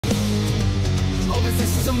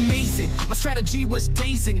this is amazing. My strategy was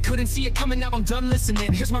dazing, couldn't see it coming, now I'm done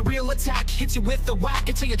listening. Here's my real attack, hit you with the whack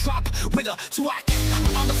until you drop with a thwack.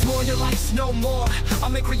 On the floor, your life's no more. I'll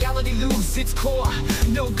make reality lose its core.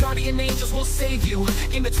 No guardian angels will save you.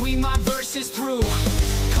 In between my verses through.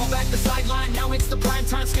 Call back the sideline, now it's the prime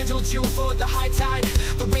time. Scheduled you for the high tide.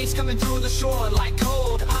 The waves coming through the shore like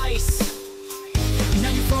cold ice. Now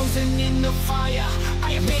you're frozen in the fire.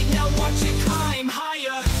 I have made, now watch it climb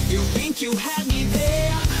higher. You think you had me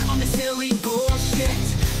there on the silly bullshit.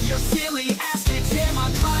 Your silly ass to tear my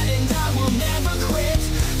pride, and I will never quit.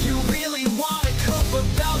 You really wanna cope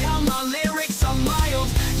about how my lyrics are mild.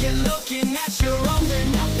 You're looking at your own,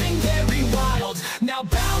 they're nothing very wild. Now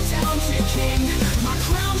bow down to king, my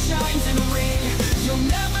crown shines in the ring. You'll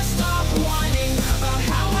never stop whining about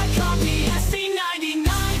how I copy SC99.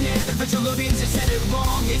 The Ventrilobeans just said it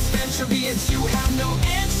wrong, it's Ventrilobeans, you have no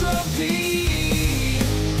entropy.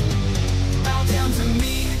 Bow down to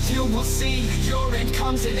me, you will see your end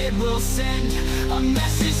comes and it will send a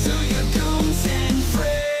message to your goons and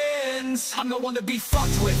friends. I'm no one to be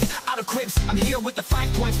fucked with, out of cribs, I'm here with the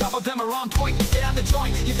 5 points. All of them are on point, get out the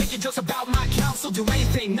joint. You think you're just about my counsel, do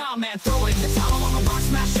anything, nah man, throw it in the towel. I'm a rock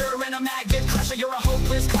smasher and a magnet crusher. You're a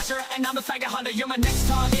hopeless crusher and I'm the faggot hunter. You're my next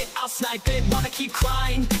target, I'll snipe it. Wanna keep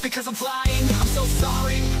crying, because I'm flying. I'm so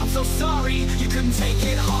sorry, you couldn't take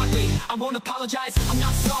it hardly. I won't apologize, I'm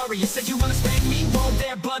not sorry. You said you wanna spank me, won't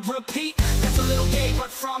there but repeat. That's a little gay, but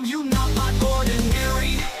from you, not my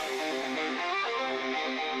ordinary.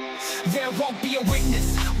 There won't be a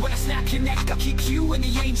witness when I snap your neck. I'll keep you and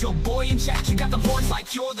the angel boy in check. You got the horns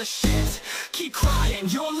like you're the shit. Keep crying,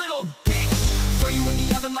 you're a little bitch. Throw you in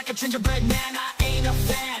the oven like a gingerbread man, I ain't a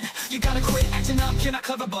fan. You gotta quit acting up, you're not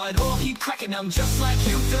clever, but all keep cracking them just like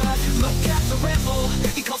you does. Look at the rebel,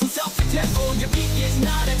 he calls himself a devil. Your beat is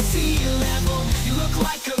not at sea level. You look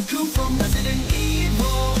like a goof from Resident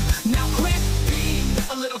Evil. Now quit being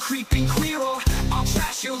a little creeping queer, or I'll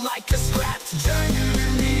trash you like a scrapped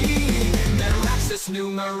journey. Maraxous, new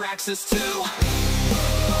Maraxous 2.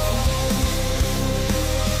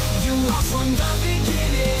 You lost from the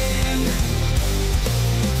beginning.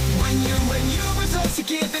 When you resort to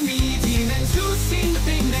giving me demons who seen the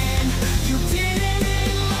thing, man. You did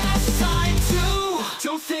it last time too.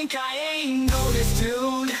 Don't think I ain't noticed,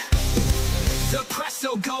 dude.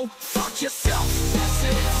 Depresso, go fuck yourself. That's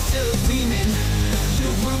it, still demon. You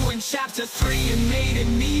ruined chapter 3 and made it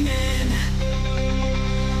meaning.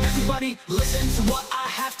 Everybody listen to what I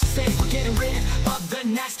have to say. We're getting rid of the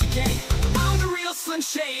nasty gay. I'm the real Slim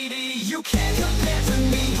Shady, you can't compare to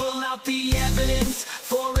me. Pull out the evidence,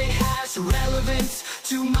 for it has relevance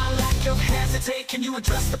to my lack of hesitate. Can you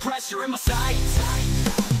address the pressure in my sight?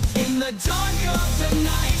 In the dark of the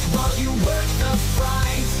night, while you work the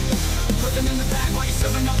fries, put them in the bag while you're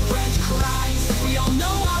serving up French fries. We all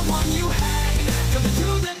know I want you had. Gonna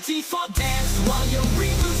do the default dance while your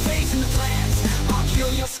reboot's facing the plans. I'll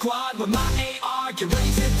kill your squad with my AR.